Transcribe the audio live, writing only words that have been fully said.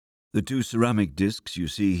The two ceramic discs you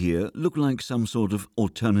see here look like some sort of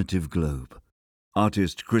alternative globe.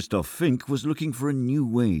 Artist Christophe Fink was looking for a new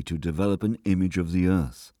way to develop an image of the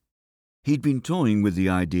Earth. He'd been toying with the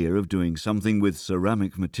idea of doing something with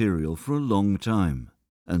ceramic material for a long time,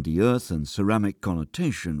 and the Earth and ceramic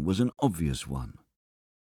connotation was an obvious one.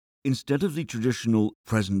 Instead of the traditional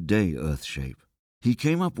present-day Earth shape, he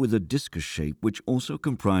came up with a discus shape which also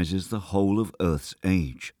comprises the whole of Earth's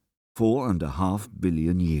age, 4.5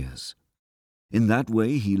 billion years. In that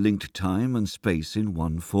way, he linked time and space in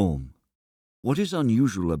one form. What is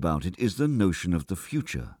unusual about it is the notion of the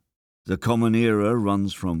future. The common era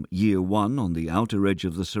runs from year 1 on the outer edge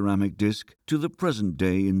of the ceramic disc to the present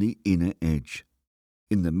day in the inner edge.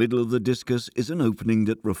 In the middle of the discus is an opening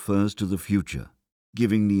that refers to the future,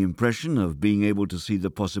 giving the impression of being able to see the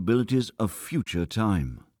possibilities of future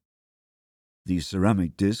time. These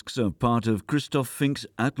ceramic discs are part of Christophe Fink's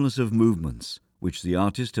Atlas of Movements, which the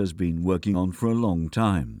artist has been working on for a long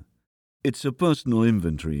time. It's a personal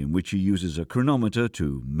inventory in which he uses a chronometer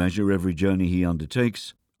to measure every journey he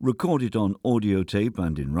undertakes, record it on audio tape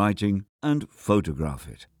and in writing, and photograph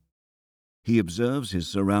it. He observes his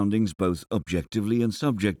surroundings both objectively and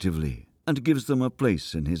subjectively, and gives them a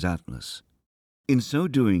place in his atlas. In so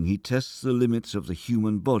doing, he tests the limits of the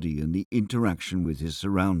human body and the interaction with his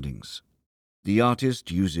surroundings. The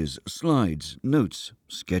artist uses slides, notes,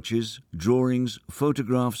 sketches, drawings,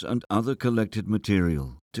 photographs, and other collected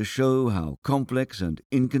material to show how complex and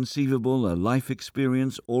inconceivable a life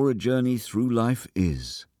experience or a journey through life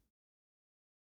is.